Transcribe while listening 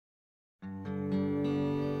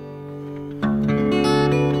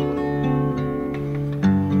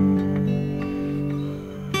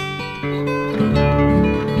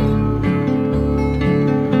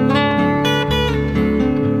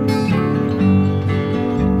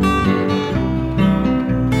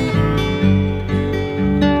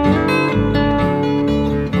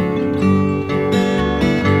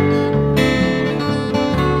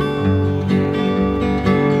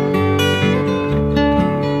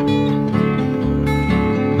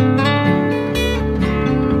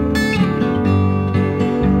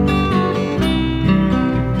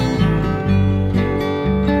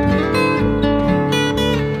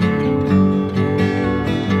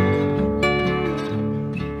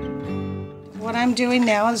I'm doing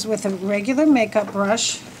now is with a regular makeup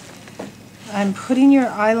brush, I'm putting your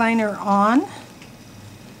eyeliner on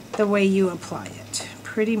the way you apply it,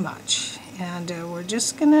 pretty much. And we're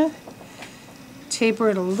just going to taper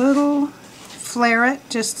it a little, flare it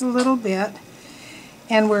just a little bit,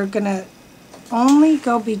 and we're going to only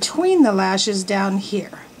go between the lashes down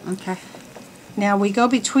here. Okay. Now we go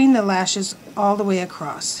between the lashes all the way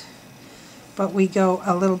across, but we go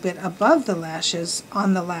a little bit above the lashes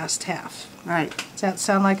on the last half. Right. Does that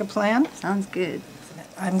sound like a plan? Sounds good.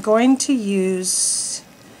 I'm going to use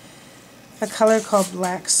a color called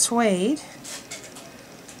Black Suede,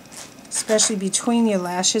 especially between your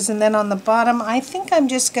lashes, and then on the bottom I think I'm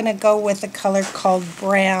just going to go with a color called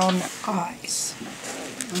Brown Eyes.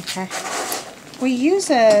 Okay. We use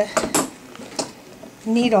a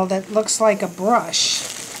needle that looks like a brush,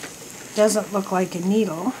 doesn't look like a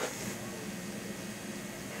needle.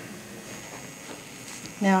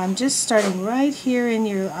 Now I'm just starting right here in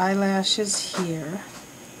your eyelashes here.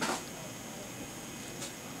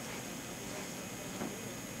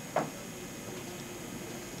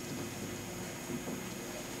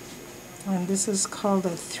 And this is called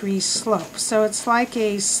a 3 slope. So it's like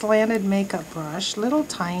a slanted makeup brush, little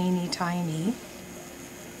tiny, tiny.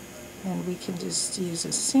 And we can just use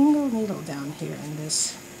a single needle down here in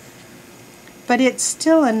this. But it's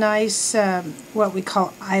still a nice, what we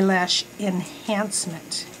call eyelash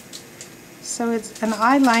enhancement. So it's an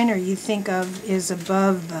eyeliner you think of is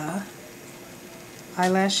above the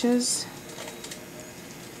eyelashes.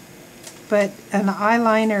 But an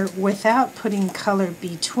eyeliner without putting color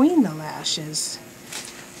between the lashes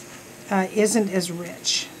isn't as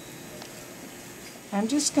rich. I'm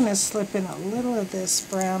just going to slip in a little of this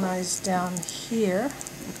Brown Eyes down here.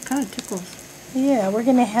 It kind of tickles. Yeah, we're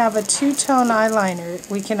going to have a two-tone eyeliner.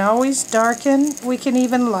 We can always darken, we can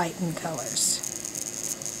even lighten colors.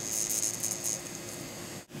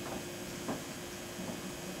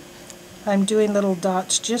 I'm doing little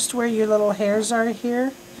dots just where your little hairs are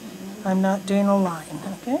here. I'm not doing a line,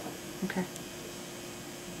 okay? Okay.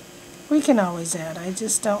 We can always add. I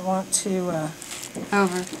just don't want to...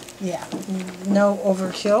 Over. Yeah, no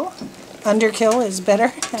overkill. Underkill is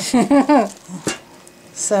better.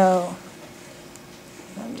 So,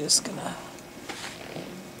 I'm just gonna...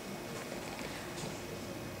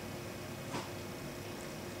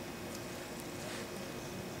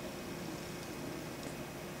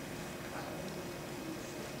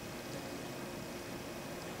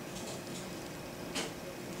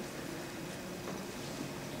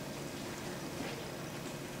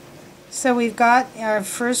 So we've got our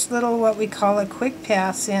first little, what we call a quick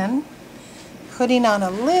pass in, putting on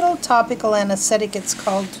a little topical anesthetic. It's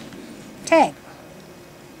called TAG,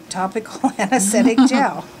 topical anesthetic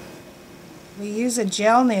gel. We use a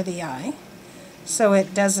gel near the eye so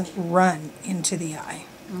it doesn't run into the eye.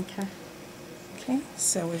 Okay. Okay,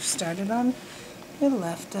 so we've started on your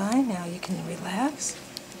left eye. Now you can relax,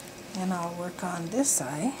 and I'll work on this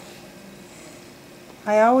eye.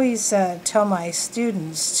 I always tell my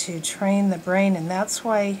students to train the brain, and that's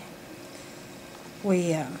why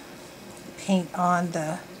we paint on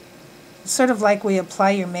the, sort of like we apply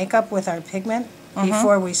your makeup with our pigment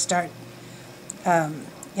before we start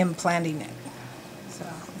implanting it. So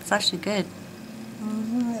It's actually good.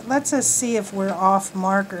 it lets us see if we're off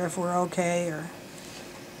mark or if we're okay. Or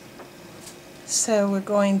so we're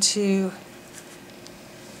going to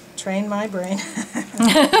train my brain,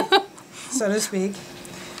 so to speak.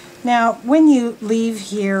 Now, when you leave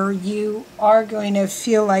here, you are going to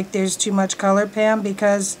feel like there's too much color, Pam,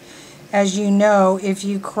 because, as you know, if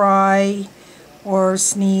you cry or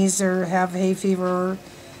sneeze or have hay fever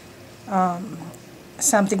or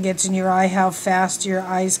something gets in your eye, how fast your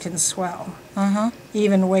eyes can swell.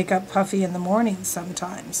 Even wake up puffy in the morning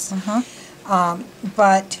sometimes.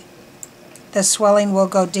 But the swelling will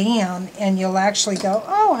go down, and you'll actually go,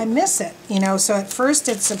 oh, I miss it. You know, so at first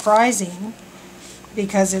it's surprising,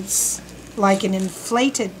 because it's like an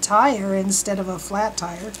inflated tire instead of a flat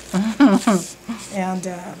tire. And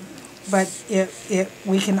but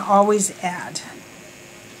we can always add.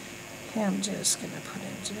 Okay, I'm just going to put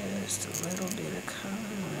in just a little bit of color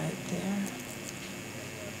right there.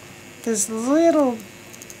 This little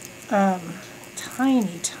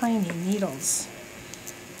tiny, tiny needles,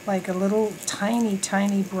 like a little tiny,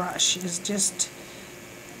 tiny brush, is just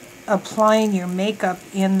applying your makeup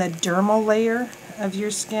in the dermal layer of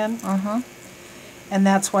your skin, and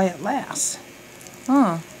that's why it lasts.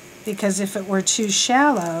 Because if it were too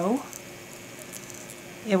shallow,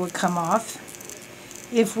 it would come off.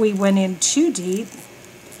 If we went in too deep,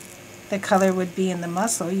 the color would be in the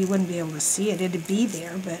muscle. You wouldn't be able to see it. It'd be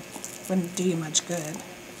there, but wouldn't do you much good.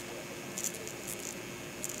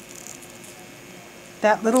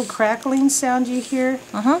 that little crackling sound you hear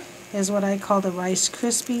Uh-huh. is what I call the Rice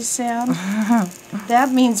Krispies sound.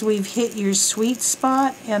 That means we've hit your sweet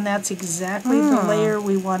spot, and that's exactly the layer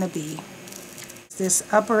we want to be. This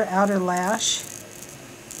upper outer lash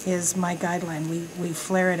is my guideline. We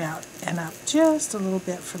flare it out and up just a little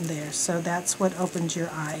bit from there. So that's what opens your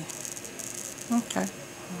eye. Okay.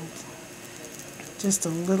 Just a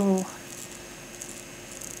little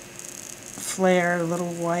flare, a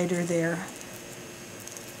little wider there.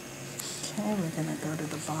 Okay, we're going to go to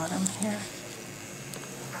the bottom here.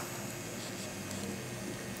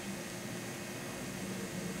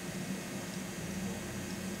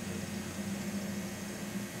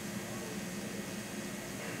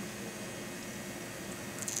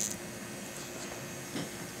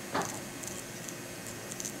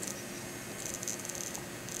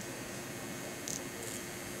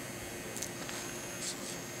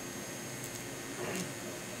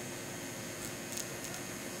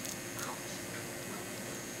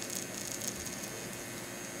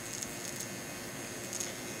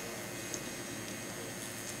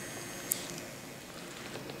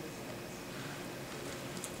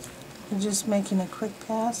 We're just making a quick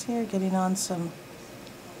pass here, getting on some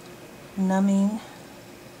numbing.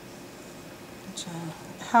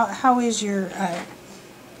 How is your eye?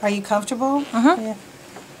 Are you comfortable? Uh-huh.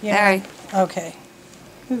 Yeah. Very. Okay.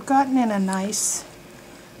 We've gotten in a nice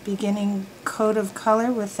beginning coat of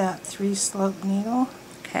color with that 3-slope needle.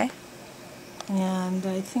 Okay. And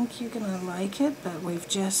I think you're going to like it, but we've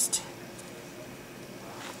just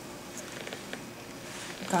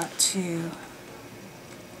got to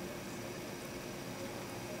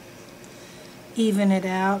even it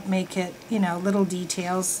out, make it, little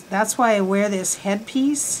details. That's why I wear this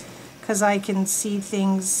headpiece, because I can see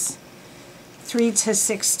things 3 to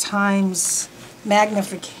 6 times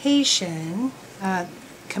magnification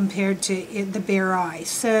compared to the bare eye.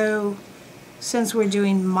 So since we're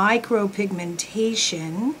doing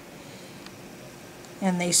micropigmentation,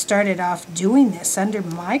 and they started off doing this under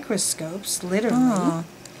microscopes, literally,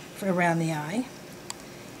 around the eye,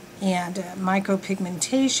 and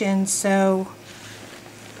micropigmentation, so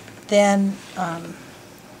then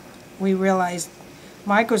we realized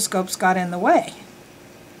microscopes got in the way.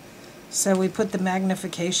 So we put the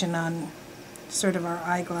magnification on sort of our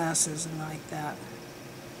eyeglasses and like that.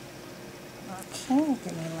 Okay, we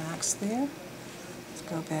can relax there. Let's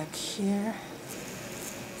go back here.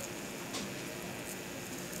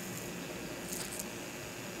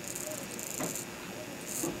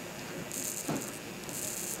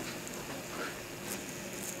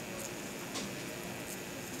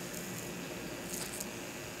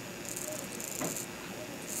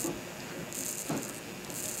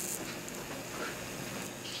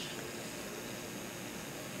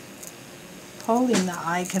 Holding the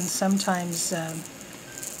eye can sometimes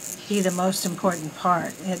be the most important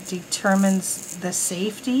part. It determines the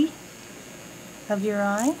safety of your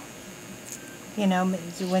eye.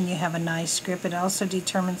 When you have a nice grip, it also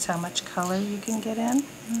determines how much color you can get in.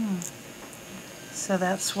 So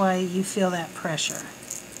that's why you feel that pressure.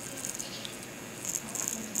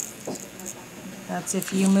 That's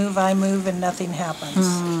if you move, I move, and nothing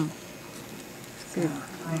happens. Good.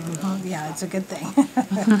 Yeah, it's a good thing.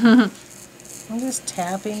 I'm just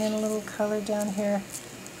tapping in a little color down here.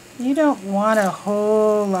 You don't want a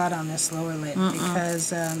whole lot on this lower lid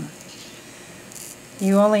because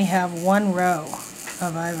you only have 1 row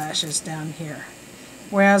of eyelashes down here,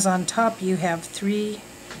 whereas on top you have 3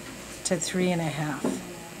 to 3.5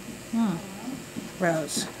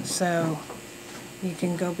 rows. So you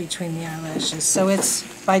can go between the eyelashes. So it's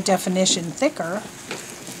by definition thicker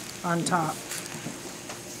on top,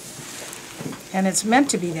 and it's meant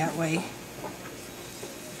to be that way.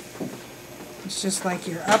 It's just like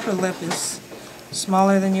your upper lip is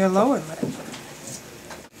smaller than your lower lip.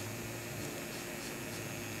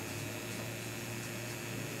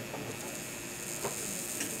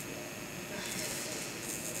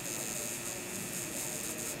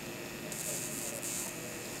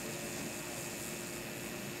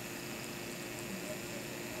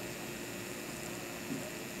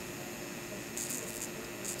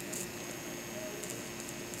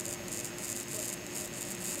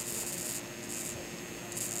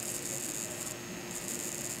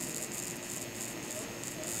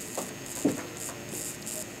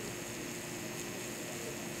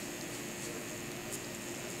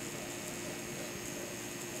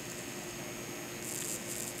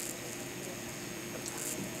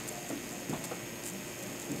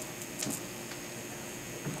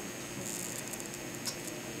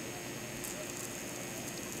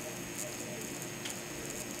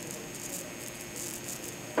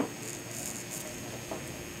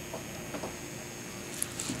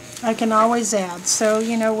 I can always add. So,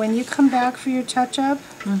 you know, when you come back for your touch-up,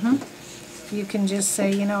 you can just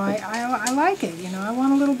say, you know, I like it, you know, I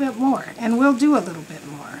want a little bit more. And we'll do a little bit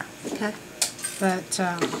more. Okay. But,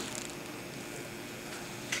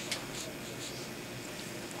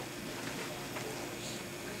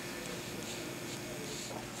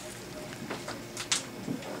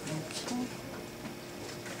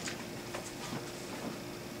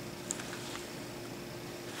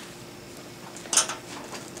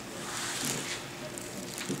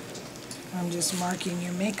 I'm just marking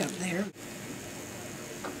your makeup there.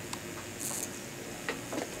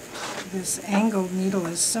 This angled needle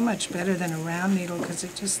is so much better than a round needle because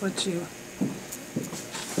it just lets you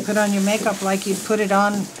put on your makeup like you'd put it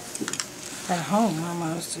on at home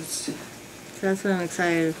almost. It's So that's what I'm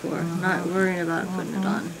excited for. Not worrying about putting it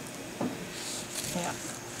on. yeah.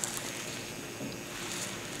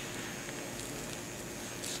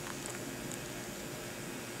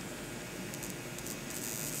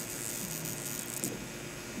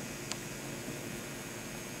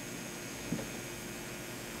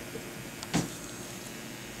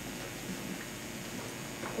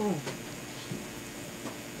 Oh.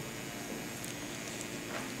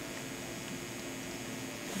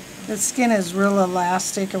 The skin is real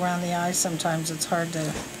elastic around the eye. Sometimes it's hard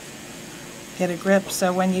to get a grip.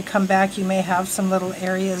 So when you come back, you may have some little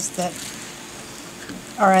areas that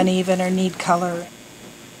are uneven or need color.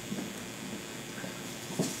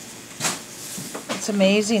 It's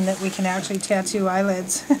amazing that we can actually tattoo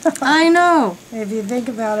eyelids. I know. If you think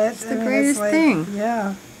about it. It's the greatest thing.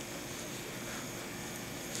 Yeah.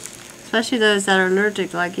 Especially those that are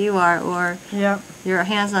allergic like you are, or Yep. your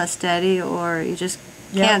hand's not steady, or you just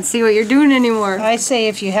Yep. can't see what you're doing anymore. I say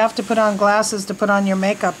if you have to put on glasses to put on your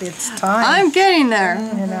makeup, it's time. I'm getting there.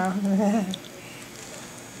 You know.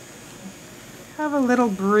 Have a little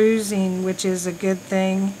bruising, which is a good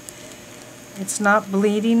thing. It's not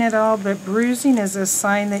bleeding at all, but bruising is a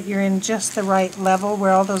sign that you're in just the right level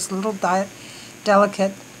where all those little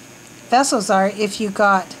delicate vessels are. If you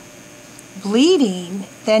got bleeding,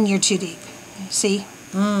 then you're too deep. See?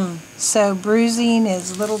 So bruising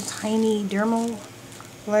is little tiny dermal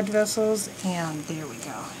blood vessels, and there we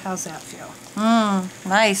go. How's that feel?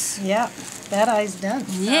 Nice. Yep, that eye's done.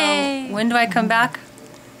 Yay! When do I come back?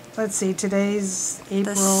 Let's see, today's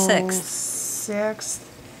April 6th.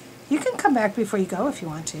 You can come back before you go if you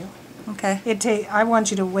want to. Okay. I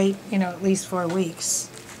want you to wait, you know, at least 4 weeks.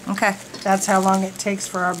 Okay. That's how long it takes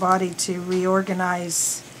for our body to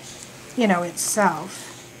reorganize, you know, itself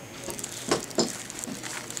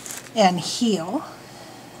and heal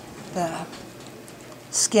the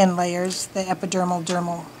skin layers, the epidermal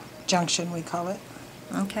dermal junction, we call it.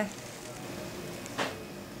 Okay.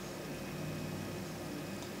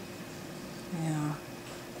 Yeah.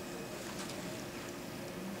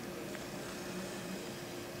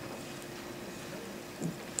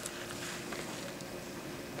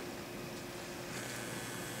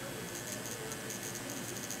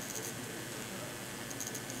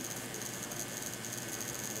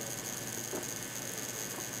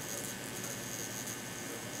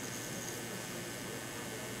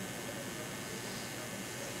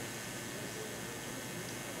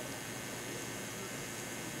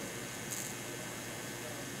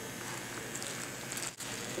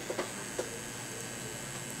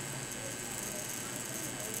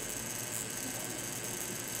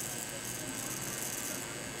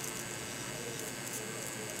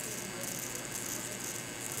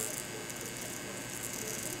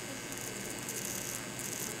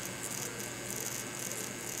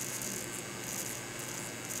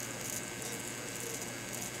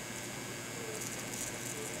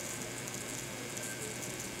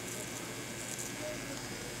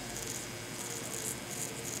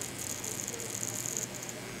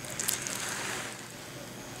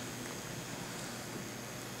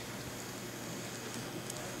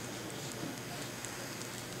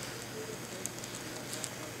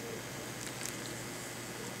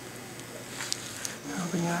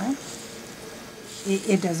 Open your eye.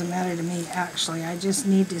 It doesn't matter to me, actually. I just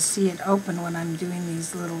need to see it open when I'm doing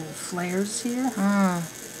these little flares here.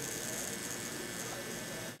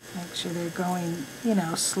 Make sure they're going, you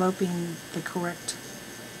know, sloping the correct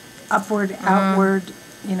upward, outward,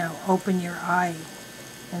 you know, open your eye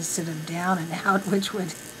instead of down and out, which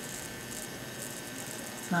would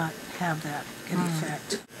not have that good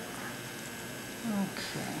effect.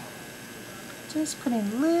 Okay. Just putting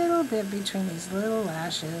a little bit between these little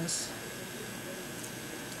lashes,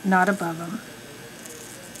 not above them,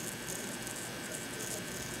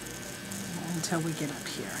 until we get up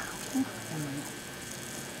here. Okay? And then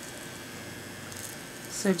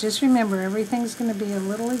So just remember, everything's going to be a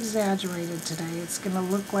little exaggerated today. It's going to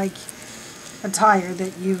look like a tire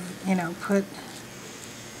that you've, put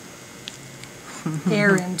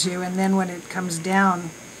air into, and then when it comes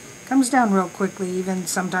down real quickly, even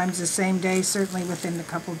sometimes the same day, certainly within a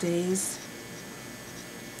couple days.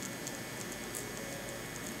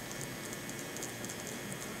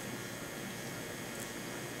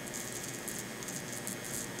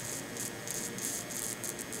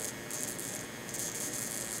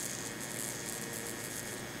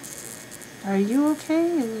 Are you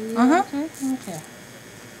okay? Are you okay? Okay.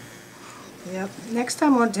 Yep. Next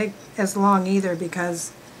time won't take as long either,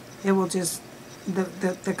 because it will just,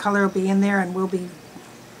 the color will be in there and we'll be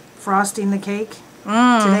frosting the cake.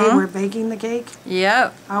 Today we're baking the cake.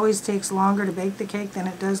 Yep. Always takes longer to bake the cake than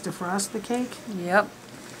it does to frost the cake. Yep.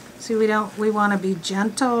 See, we want to be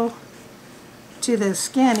gentle to the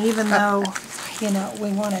skin, even though,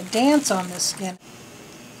 we want to dance on the skin.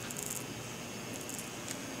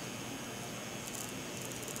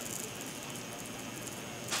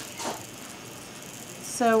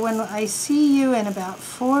 So when I see you in about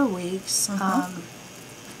 4 weeks, I'll have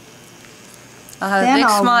a big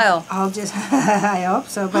smile. I'll just, I hope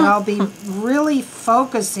so, but I'll be really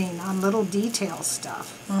focusing on little detail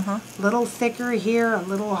stuff. A little thicker here, a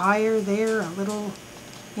little higher there, a little,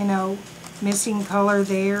 missing color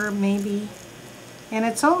there maybe. And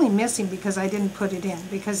it's only missing because I didn't put it in,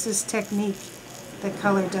 because this technique, the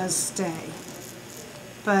color does stay.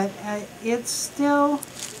 But it's still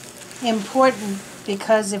important,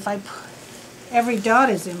 because if every dot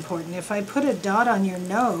is important. If I put a dot on your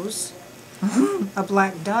nose, a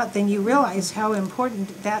black dot, then you realize how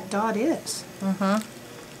important that dot is. And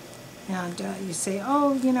you say,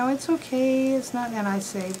 oh, it's okay, it's not, and I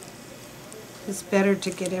say, it's better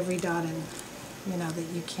to get every dot in, that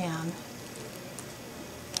you can.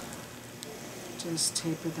 Just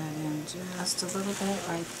taper that in just a little bit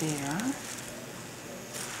right there,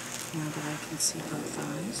 now that I can see both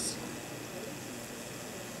eyes.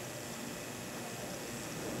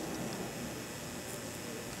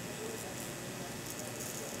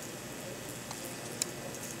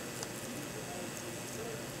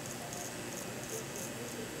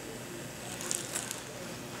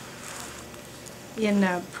 In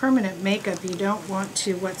permanent makeup, you don't want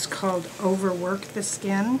to what's called overwork the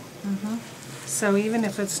skin. So even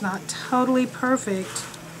if it's not totally perfect,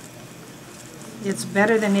 it's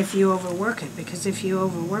better than if you overwork it, because if you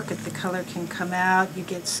overwork it, the color can come out, you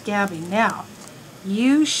get scabby. Now,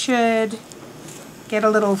 you should get a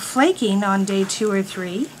little flaking on day 2 or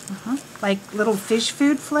 3, like little fish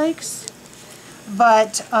food flakes,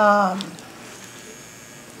 but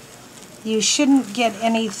you shouldn't get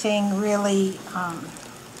anything really,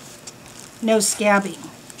 no scabbing.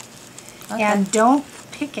 Okay. And don't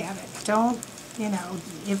pick at it. Don't,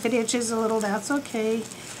 if it itches a little, that's okay.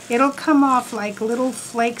 It'll come off like little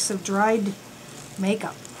flakes of dried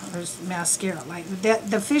makeup or mascara. Like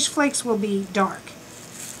the fish flakes will be dark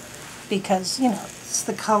because, it's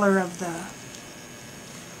the color of the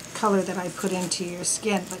color that I put into your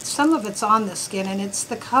skin. But some of it's on the skin, and it's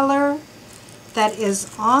the color that is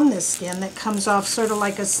on the skin that comes off sort of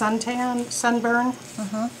like a sunburn.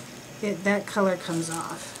 That color comes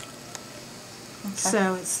off. Okay.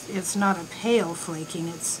 So it's not a pale flaking,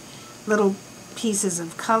 it's little pieces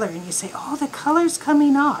of color, and you say, oh, the color's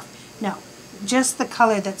coming off. No, just the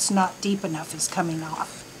color that's not deep enough is coming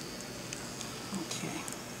off. Okay.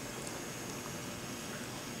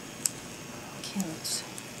 Okay, let's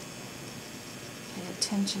pay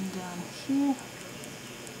attention down here.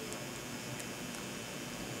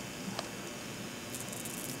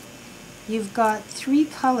 You've got 3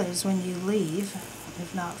 colors when you leave,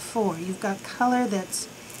 if not 4. You've got color that's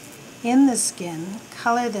in the skin,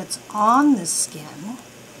 color that's on the skin,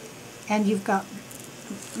 and you've got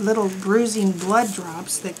little bruising blood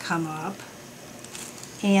drops that come up,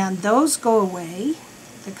 and those go away.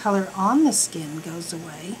 The color on the skin goes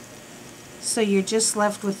away, so you're just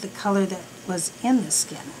left with the color that was in the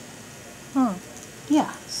skin.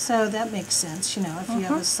 Yeah, so that makes sense, if you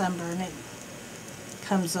have a sunburn, it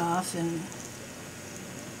comes off. And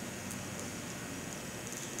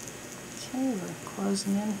okay, we're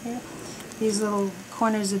closing in here. These little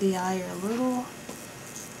corners of the eye are a little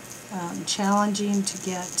challenging to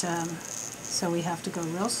get, so we have to go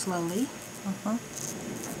real slowly.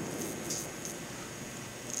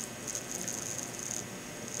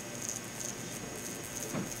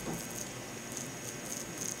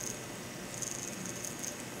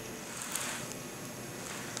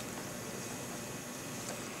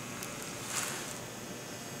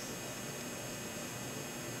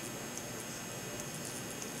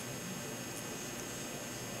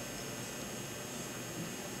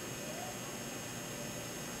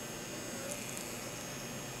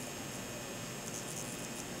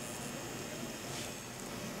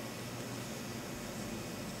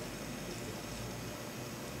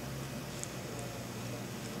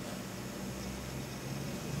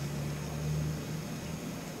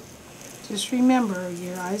 Just remember,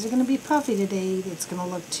 your eyes are going to be puffy today. It's going to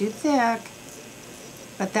look too thick.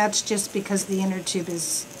 But that's just because the inner tube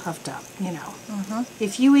is puffed up, you know.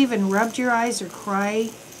 If you even rubbed your eyes or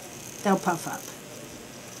cry, they'll puff up.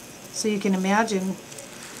 So you can imagine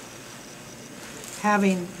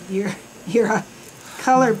having your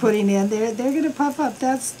color putting in, they're going to puff up.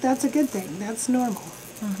 That's a good thing. That's normal.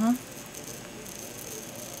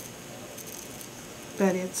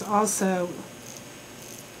 But it's also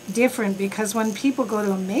different because when people go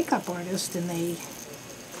to a makeup artist and they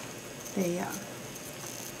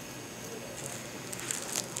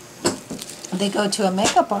go to a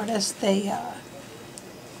makeup artist, they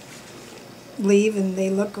leave and they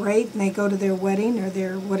look great and they go to their wedding or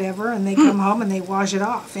their whatever and they come home and they wash it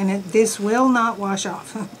off, and this will not wash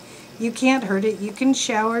off. You can't hurt it. You can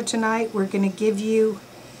shower tonight. We're going to give you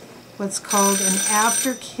what's called an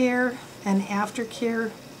aftercare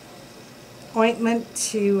ointment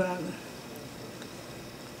to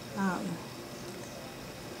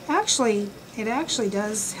it actually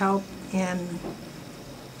does help in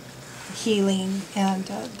healing, and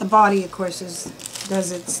the body, of course,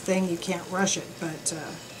 does its thing. You can't rush it, but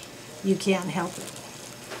you can help it.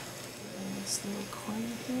 And this little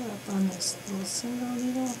corner here up on this little single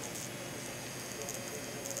needle.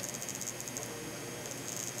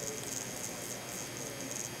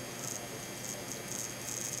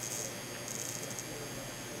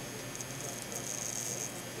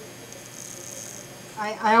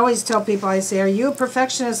 I always tell people, I say, are you a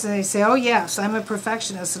perfectionist? And they say, oh yes, I'm a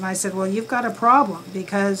perfectionist. And I said, well, you've got a problem,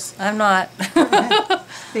 because I'm not.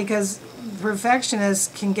 because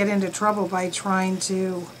perfectionists can get into trouble by trying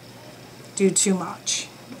to do too much,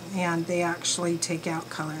 and they actually take out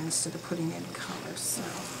color instead of putting in color. So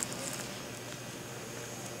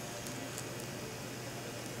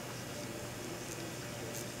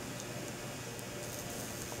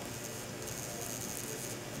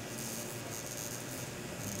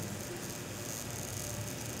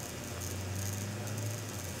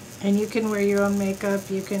and you can wear your own makeup.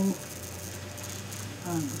 You can,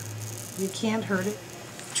 you can't hurt it.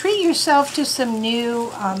 Treat yourself to some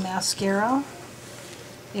new mascara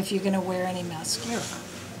if you're going to wear any mascara.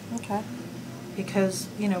 Okay. Because,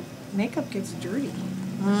 you know, makeup gets dirty.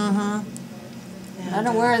 I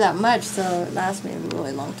don't wear that much, so it lasts me a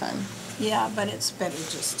really long time. Yeah, but it's better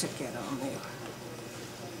just to get on there.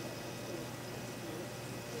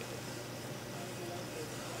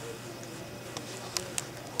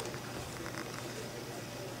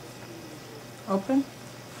 Open.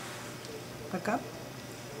 Look up.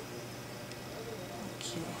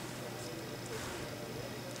 Okay.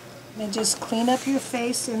 And just clean up your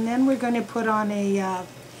face, and then we're going to put on a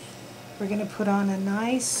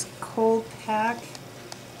nice cold pack.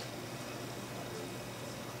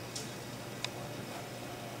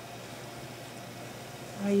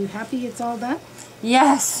 Are you happy it's all done?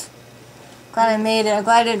 Yes. Glad I made it. I'm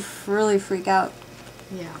glad I didn't really freak out.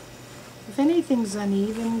 Yeah. If anything's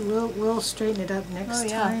uneven, we'll straighten it up next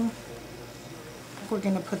time. We're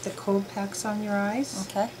going to put the cold packs on your eyes.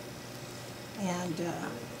 Okay. And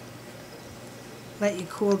let you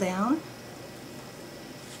cool down.